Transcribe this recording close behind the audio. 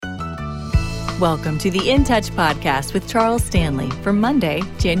Welcome to the In Touch podcast with Charles Stanley for Monday,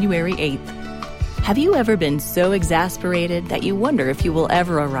 January 8th. Have you ever been so exasperated that you wonder if you will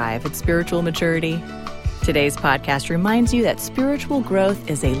ever arrive at spiritual maturity? Today's podcast reminds you that spiritual growth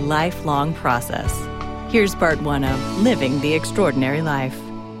is a lifelong process. Here's part one of Living the Extraordinary Life.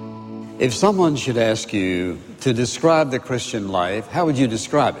 If someone should ask you to describe the Christian life, how would you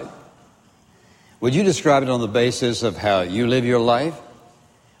describe it? Would you describe it on the basis of how you live your life?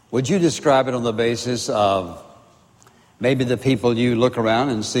 Would you describe it on the basis of maybe the people you look around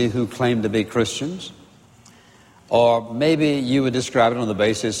and see who claim to be Christians? Or maybe you would describe it on the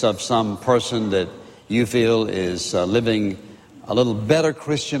basis of some person that you feel is living a little better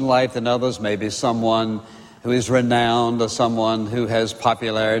Christian life than others, maybe someone who is renowned or someone who has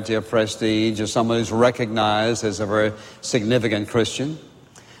popularity or prestige or someone who's recognized as a very significant Christian?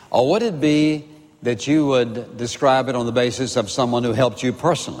 Or would it be that you would describe it on the basis of someone who helped you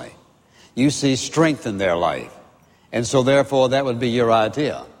personally? You see strength in their life, and so therefore that would be your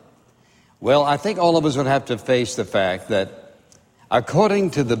idea. Well, I think all of us would have to face the fact that according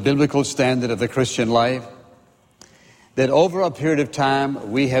to the biblical standard of the Christian life, that over a period of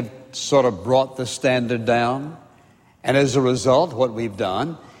time we have sort of brought the standard down, and as a result what we've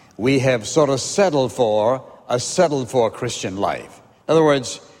done, we have sort of settled for a Christian life. In other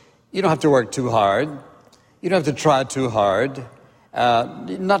words, you don't have to work too hard. You don't have to try too hard.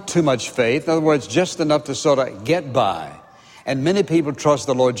 Not too much faith. In other words, just enough to sort of get by. And many people trust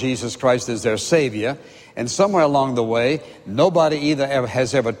the Lord Jesus Christ as their Savior. And somewhere along the way, nobody either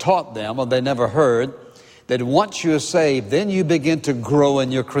has ever taught them or they never heard that once you're saved, then you begin to grow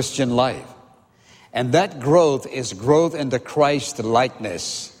in your Christian life. And that growth is growth into Christ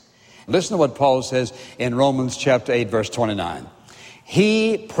likeness. Listen to what Paul says in Romans chapter 8, verse 29.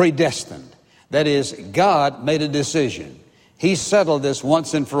 He predestined. That is, God made a decision. He settled this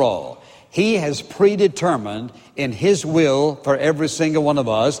once and for all. He has predetermined in His will for every single one of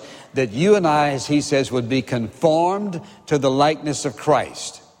us that you and I, as He says, would be conformed to the likeness of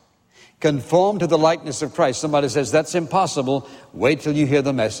Christ. Conformed to the likeness of Christ. Somebody says, that's impossible. Wait till you hear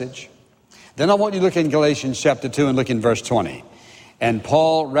the message. Then I want you to look in Galatians chapter 2 and look in verse 20. And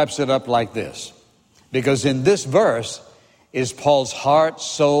Paul wraps it up like this. Because in this verse is Paul's heart,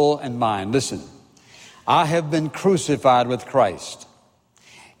 soul, and mind. Listen, I have been crucified with Christ.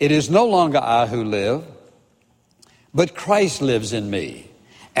 It is no longer I who live, but Christ lives in me.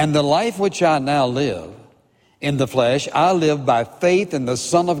 And the life which I now live in the flesh, I live by faith in the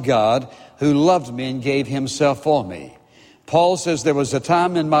Son of God who loved me and gave Himself for me. Paul says there was a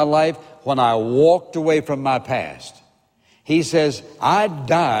time in my life when I walked away from my past. He says, I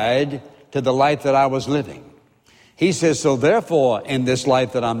died to the life that I was living. He says, so therefore, in this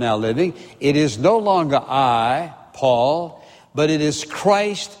life that I'm now living, it is no longer I, Paul, but it is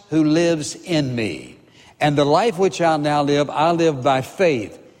Christ who lives in me. And the life which I now live, I live by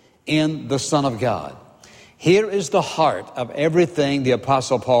faith in the Son of God. Here is the heart of everything the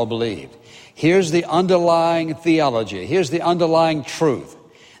Apostle Paul believed. Here's the underlying theology. Here's the underlying truth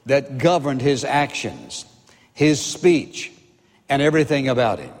that governed his actions, his speech, and everything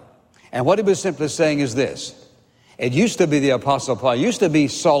about him. And what he was simply saying is this. It used to be the Apostle Paul. It used to be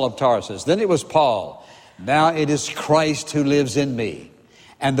Saul of Tarsus. Then it was Paul. Now it is Christ who lives in me.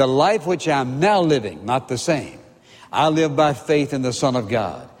 And the life which I'm now living, not the same. I live by faith in the Son of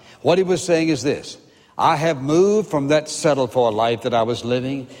God. What he was saying is this. I have moved from that settled for life that I was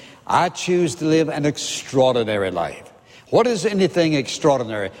living. I choose to live an extraordinary life. What is anything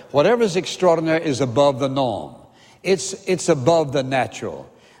extraordinary? Whatever is extraordinary is above the norm. It's above the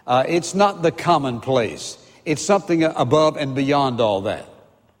natural. It's not the commonplace. It's something above and beyond all that.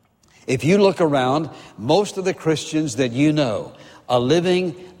 If you look around, most of the Christians that you know are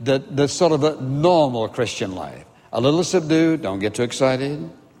living the sort of a normal Christian life. A little subdued, don't get too excited.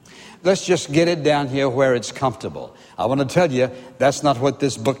 Let's just get it down here where it's comfortable. I want to tell you, that's not what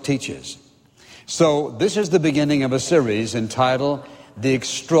this book teaches. So this is the beginning of a series entitled The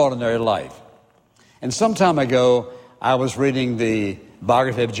Extraordinary Life. And some time ago, I was reading the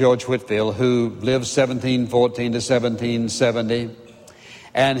biography of George Whitefield, who lived 1714 to 1770.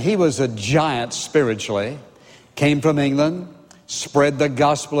 And he was a giant spiritually, came from England, spread the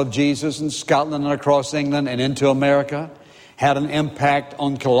gospel of Jesus in Scotland and across England and into America, had an impact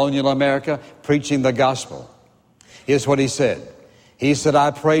on colonial America, preaching the gospel. Here's what he said. He said,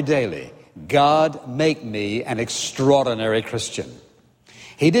 I pray daily, God make me an extraordinary Christian.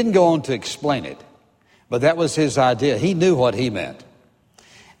 He didn't go on to explain it, but that was his idea. He knew what he meant.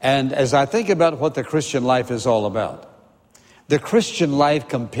 And as I think about what the Christian life is all about, the Christian life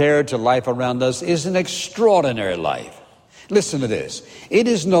compared to life around us is an extraordinary life. Listen to this. It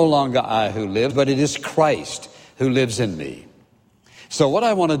is no longer I who live, but it is Christ who lives in me. So what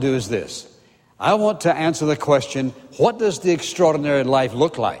I want to do is this. I want to answer the question, what does the extraordinary life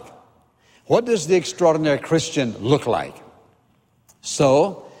look like? What does the extraordinary Christian look like?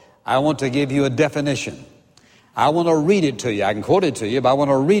 So I want to give you a definition. I want to read it to you. I can quote it to you, but I want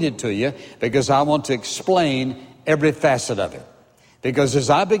to read it to you because I want to explain every facet of it. Because as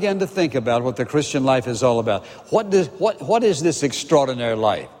I began to think about what the Christian life is all about, what is this extraordinary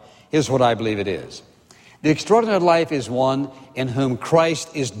life? Here's what I believe it is. The extraordinary life is one in whom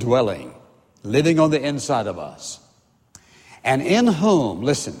Christ is dwelling, living on the inside of us. And in whom,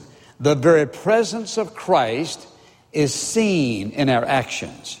 listen, the very presence of Christ is seen in our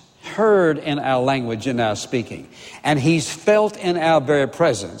actions, heard in our language, in our speaking. And He's felt in our very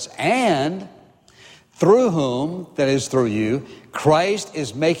presence. And through whom, that is through you, Christ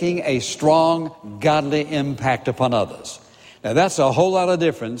is making a strong, godly impact upon others. Now that's a whole lot of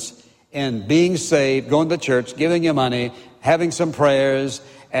difference in being saved, going to church, giving your money, having some prayers,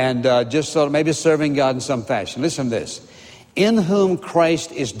 and just sort of maybe serving God in some fashion. Listen to this. In whom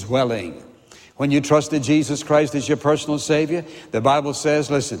Christ is dwelling. When you trusted Jesus Christ as your personal Savior, the Bible says,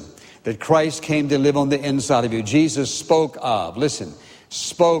 listen, that Christ came to live on the inside of you. Jesus spoke of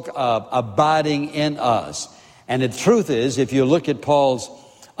abiding in us. And the truth is, if you look at Paul's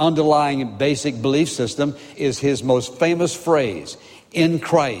underlying basic belief system, is his most famous phrase, in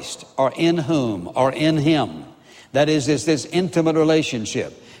Christ, or in whom, or in Him. That is this intimate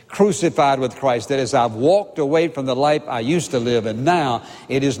relationship. Crucified with Christ. That is, I've walked away from the life I used to live, and now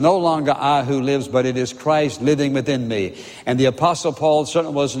it is no longer I who lives, but it is Christ living within me. And the Apostle Paul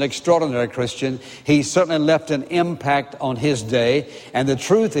certainly was an extraordinary Christian. He certainly left an impact on his day. And the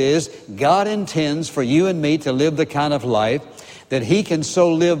truth is, God intends for you and me to live the kind of life that He can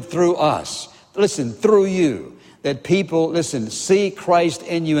so live through us. Listen, through you. That people, listen, see Christ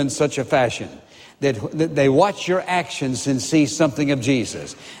in you in such a fashion that they watch your actions and see something of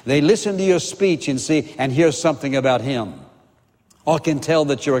Jesus. They listen to your speech and see and hear something about Him, or can tell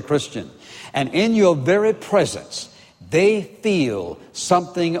that you're a Christian. And in your very presence, they feel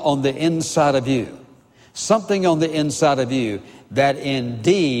something on the inside of you. Something on the inside of you that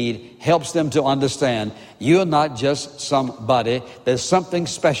indeed helps them to understand you're not just somebody. There's something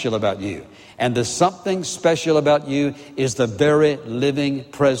special about you. And the something special about you is the very living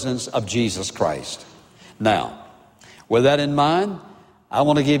presence of Jesus Christ. Now, with that in mind, I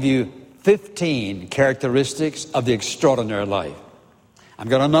want to give you 15 characteristics of the extraordinary life. I'm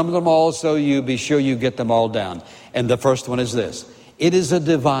going to number them all so you be sure you get them all down. And the first one is this. It is a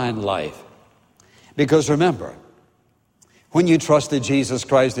divine life. Because remember, when you trusted Jesus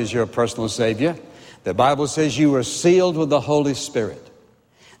Christ as your personal Savior, the Bible says you were sealed with the Holy Spirit.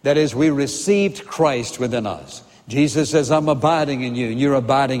 That is, we received Christ within us. Jesus says, I'm abiding in you, and you're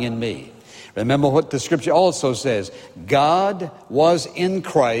abiding in me. Remember what the Scripture also says. God was in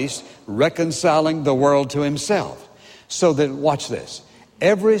Christ reconciling the world to Himself. So that, watch this,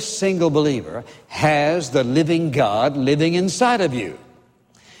 every single believer has the living God living inside of you.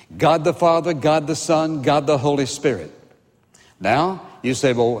 God the Father, God the Son, God the Holy Spirit. Now, you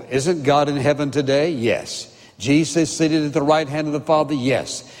say, well, isn't God in heaven today? Yes. Jesus seated at the right hand of the Father?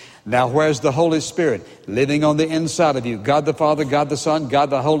 Yes. Now, where's the Holy Spirit? Living on the inside of you. God the Father, God the Son, God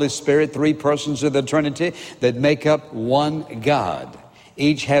the Holy Spirit, three persons of the Trinity that make up one God,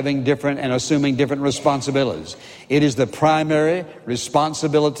 each having different and assuming different responsibilities. It is the primary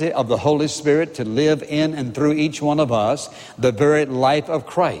responsibility of the Holy Spirit to live in and through each one of us the very life of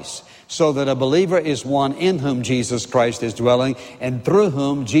Christ, so that a believer is one in whom Jesus Christ is dwelling and through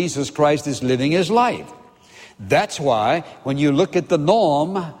whom Jesus Christ is living His life. That's why when you look at the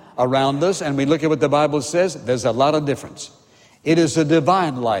norm around us and we look at what the Bible says, there's a lot of difference. It is a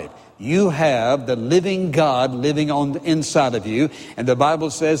divine life. You have the living God living on the inside of you, and the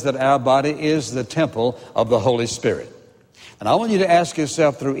Bible says that our body is the temple of the Holy Spirit. And I want you to ask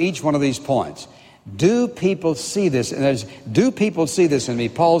yourself through each one of these points, do people see this? And do people see this in me?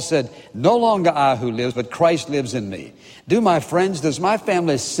 Paul said, no longer I who lives, but Christ lives in me. Do my friends, does my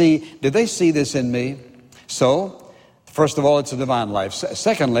family do they see this in me? So, first of all, it's a divine life.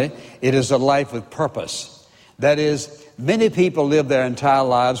 Secondly, it is a life with purpose. That is, many people live their entire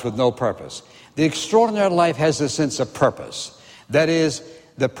lives with no purpose. The extraordinary life has a sense of purpose. That is,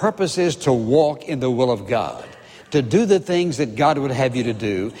 the purpose is to walk in the will of God, to do the things that God would have you to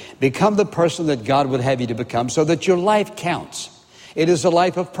do, become the person that God would have you to become so that your life counts. It is a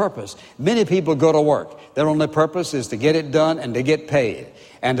life of purpose. Many people go to work. Their only purpose is to get it done and to get paid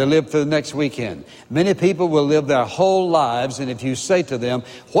and to live through the next weekend. Many people will live their whole lives, and if you say to them,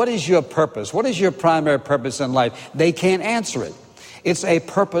 what is your purpose? What is your primary purpose in life? They can't answer it. It's a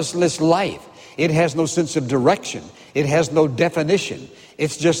purposeless life. It has no sense of direction. It has no definition.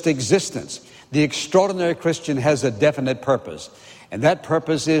 It's just existence. The extraordinary Christian has a definite purpose. And that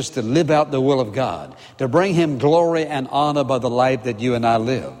purpose is to live out the will of God, to bring Him glory and honor by the life that you and I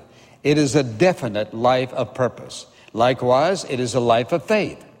live. It is a definite life of purpose. Likewise, it is a life of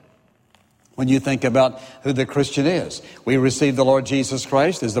faith. When you think about who the Christian is, we receive the Lord Jesus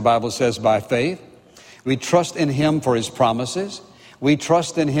Christ, as the Bible says, by faith. We trust in Him for His promises. We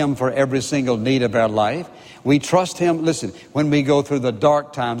trust in Him for every single need of our life. We trust Him, listen, when we go through the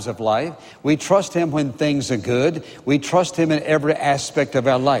dark times of life. We trust Him when things are good. We trust Him in every aspect of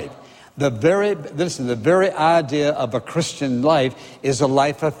our life. The very idea of a Christian life is a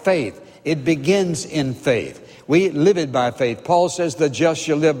life of faith. It begins in faith. We live it by faith. Paul says the just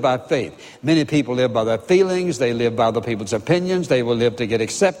shall live by faith. Many people live by their feelings. They live by other people's opinions. They will live to get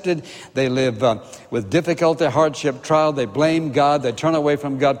accepted. They live with difficulty, hardship, trial. They blame God. They turn away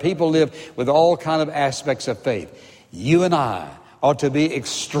from God. People live with all kind of aspects of faith. You and I are to be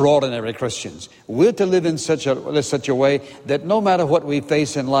extraordinary Christians. We're to live in such a way that no matter what we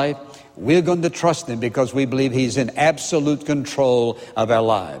face in life, we're going to trust Him because we believe He's in absolute control of our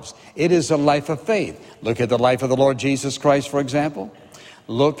lives. It is a life of faith. Look at the life of the Lord Jesus Christ, for example.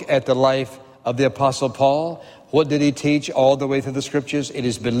 Look at the life of the Apostle Paul. What did he teach all the way through the Scriptures? It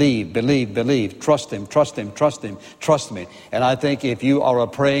is believe, believe, believe. Trust Him, trust Him, trust Him, trust me. And I think if you are a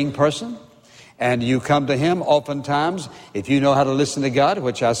praying person and you come to Him, oftentimes, if you know how to listen to God,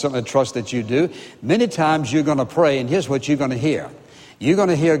 which I certainly trust that you do, many times you're going to pray, and here's what you're going to hear. You're going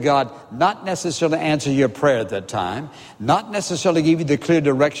to hear God not necessarily answer your prayer at that time, not necessarily give you the clear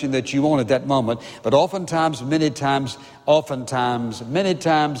direction that you want at that moment, but oftentimes, many times,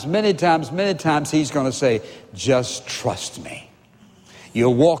 He's going to say, just trust me. You're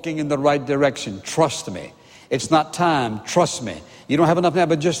walking in the right direction. Trust me. It's not time. Trust me. You don't have enough now,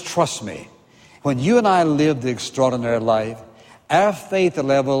 but just trust me. When you and I live the extraordinary life, our faith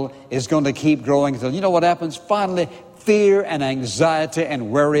level is going to keep growing until, you know what happens? Finally, fear and anxiety and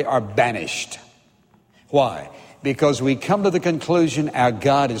worry are banished. Why? Because we come to the conclusion our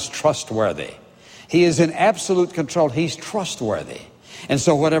God is trustworthy. He is in absolute control. He's trustworthy. And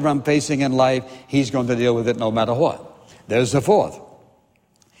so whatever I'm facing in life, He's going to deal with it no matter what. There's the fourth.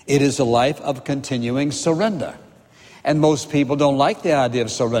 It is a life of continuing surrender. And most people don't like the idea of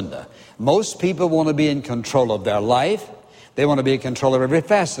surrender. Most people want to be in control of their life. They want to be in control of every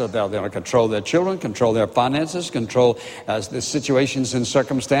facet of their life. They want to control their children, control their finances, control the situations and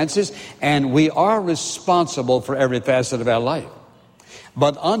circumstances. And we are responsible for every facet of our life.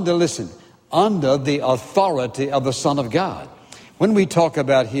 But under the authority of the Son of God. When we talk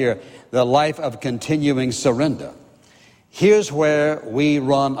about here the life of continuing surrender, here's where we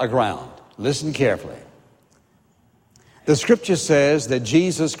run aground. Listen carefully. The Scripture says that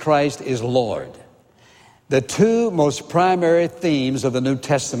Jesus Christ is Lord. The two most primary themes of the New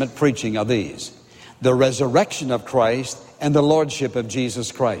Testament preaching are these: the resurrection of Christ and the lordship of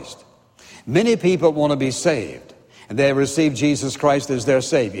Jesus Christ. Many people want to be saved, and they receive Jesus Christ as their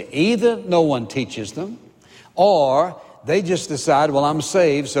Savior. Either no one teaches them, or they just decide, well, I'm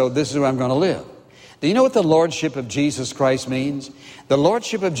saved, so this is where I'm going to live. Do you know what the lordship of Jesus Christ means? The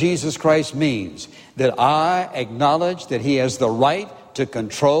lordship of Jesus Christ means that I acknowledge that He has the right to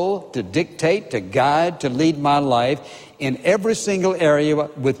control, to dictate, to guide, to lead my life in every single area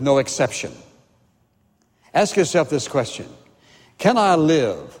with no exception. Ask yourself this question: can I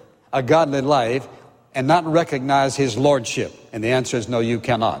live a godly life and not recognize His lordship? And the answer is no, you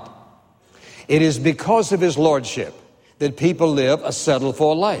cannot. It is because of His lordship that people live a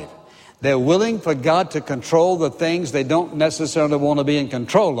settled-for life. They're willing for God to control the things they don't necessarily want to be in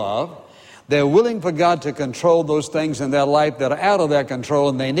control of. They're willing for God to control those things in their life that are out of their control,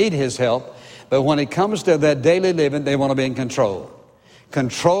 and they need His help. But when it comes to their daily living, they want to be in control.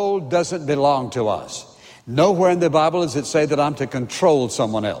 Control doesn't belong to us. Nowhere in the Bible does it say that I'm to control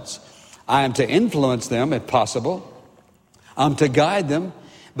someone else. I am to influence them if possible. I'm to guide them.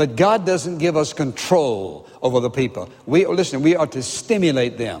 But God doesn't give us control over the people. We are to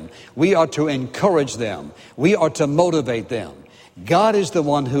stimulate them. We are to encourage them. We are to motivate them. God is the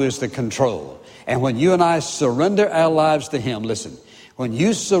one who is the control. And when you and I surrender our lives to Him, listen, when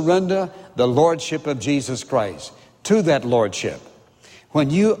you surrender the lordship of Jesus Christ to that lordship,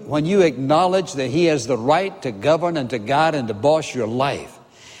 when you acknowledge that He has the right to govern and to guide and to boss your life,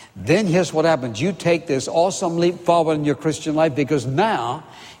 then here's what happens. You take this awesome leap forward in your Christian life because now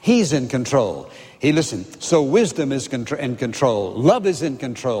He's in control. So wisdom is in control. Love is in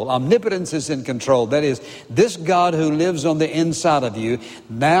control. Omnipotence is in control. That is, this God who lives on the inside of you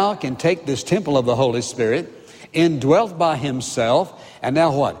now can take this temple of the Holy Spirit, indwelt by Himself, and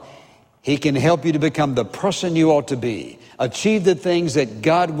now what? He can help you to become the person you ought to be. Achieve the things that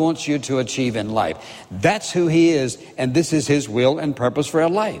God wants you to achieve in life. That's who He is, and this is His will and purpose for our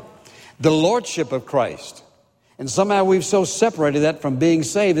life. The Lordship of Christ. And somehow we've so separated that from being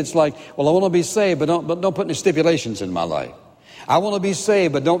saved. It's like, well, I want to be saved, but don't put any stipulations in my life. I want to be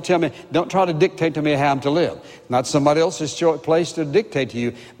saved, but don't try to dictate to me how I'm to live. Not somebody else's place to dictate to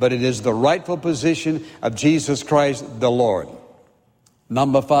you, but it is the rightful position of Jesus Christ, the Lord.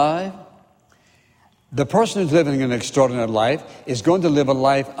 Number 5, the person who's living an extraordinary life is going to live a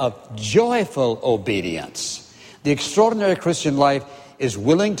life of joyful obedience. The extraordinary Christian life is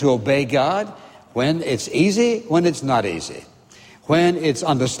willing to obey God when it's easy, when it's not easy. When it's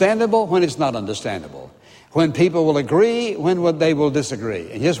understandable, when it's not understandable. When people will agree, when they will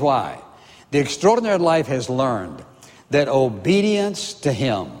disagree. And here's why. The extraordinary life has learned that obedience to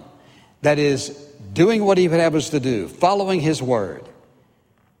Him, that is, doing what He would have us to do, following His word,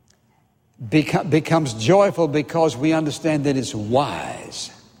 becomes joyful because we understand that it's wise.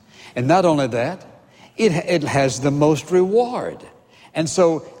 And not only that, it has the most reward. And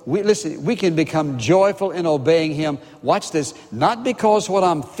so, we can become joyful in obeying Him. Watch this, not because what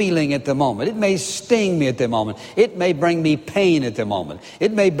I'm feeling at the moment. It may sting me at the moment. It may bring me pain at the moment.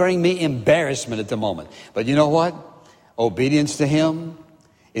 It may bring me embarrassment at the moment. But you know what? Obedience to Him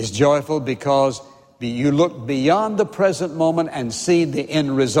is joyful because you look beyond the present moment and see the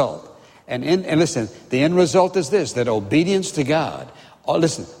end result. And listen, the end result is this, that obedience to God,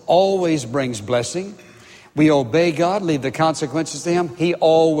 always brings blessing. We obey God, leave the consequences to Him. He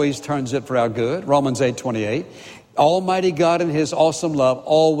always turns it for our good. Romans 8:28. Almighty God in His awesome love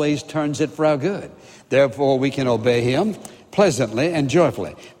always turns it for our good. Therefore, we can obey Him pleasantly and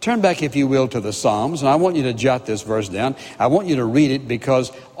joyfully. Turn back, if you will, to the Psalms, and I want you to jot this verse down. I want you to read it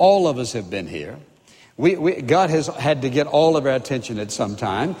because all of us have been here. God has had to get all of our attention at some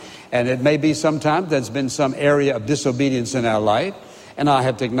time, and it may be sometimes there's been some area of disobedience in our life. And I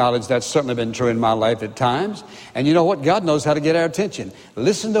have to acknowledge that's certainly been true in my life at times. And you know what? God knows how to get our attention.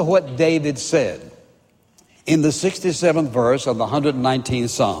 Listen to what David said in the 67th verse of the 119th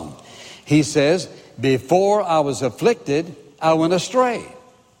Psalm. He says, before I was afflicted, I went astray.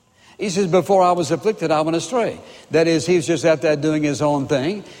 He says, before I was afflicted, I went astray. That is, he was just out there doing his own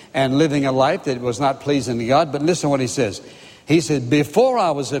thing and living a life that was not pleasing to God. But listen to what he says. He said, before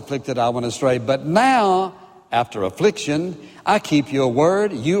I was afflicted, I went astray. But now, after affliction, I keep your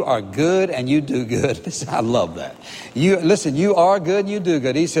word. You are good and you do good. Listen, I love that. You are good and you do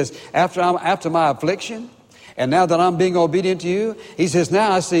good. He says, after my affliction, and now that I'm being obedient to you, he says,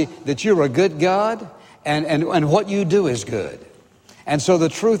 now I see that you're a good God and what you do is good. And so the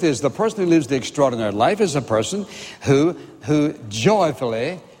truth is, the person who lives the extraordinary life is a person who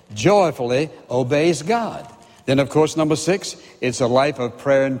joyfully obeys God. Then, of course, number 6, it's a life of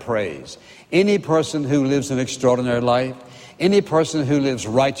prayer and praise. Any person who lives an extraordinary life, any person who lives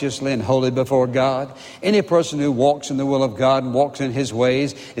righteously and holy before God, any person who walks in the will of God and walks in His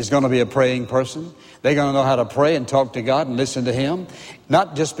ways is going to be a praying person. They're going to know how to pray and talk to God and listen to Him,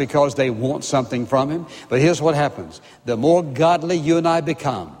 not just because they want something from Him. But here's what happens. The more godly you and I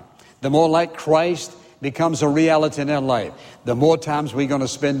become, the more like Christ becomes a reality in our life, the more times we're going to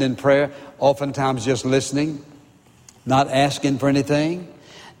spend in prayer, oftentimes just listening, not asking for anything,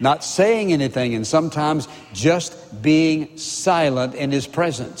 not saying anything, and sometimes just being silent in His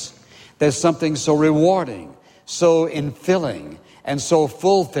presence. There's something so rewarding, so infilling, and so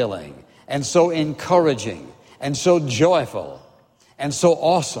fulfilling, and so encouraging, and so joyful, and so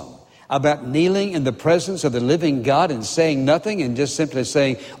awesome about kneeling in the presence of the living God and saying nothing and just simply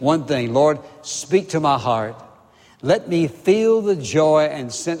saying one thing, Lord, speak to my heart. Let me feel the joy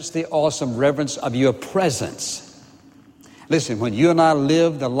and sense the awesome reverence of your presence. Listen, when you and I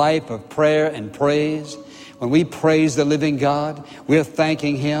live the life of prayer and praise, when we praise the living God, we're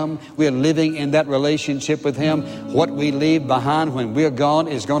thanking Him, we're living in that relationship with Him. What we leave behind when we're gone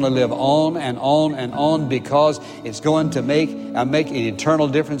is going to live on and on and on because it's going to make an eternal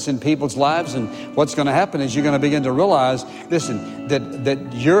difference in people's lives. And what's going to happen is you're going to begin to realize, listen,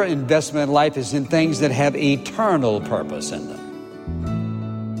 that your investment in life is in things that have eternal purpose in them.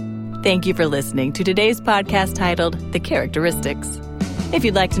 Thank you for listening to today's podcast titled The Characteristics. If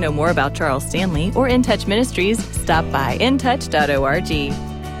you'd like to know more about Charles Stanley or In Touch Ministries, stop by intouch.org.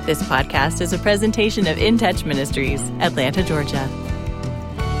 This podcast is a presentation of In Touch Ministries, Atlanta, Georgia.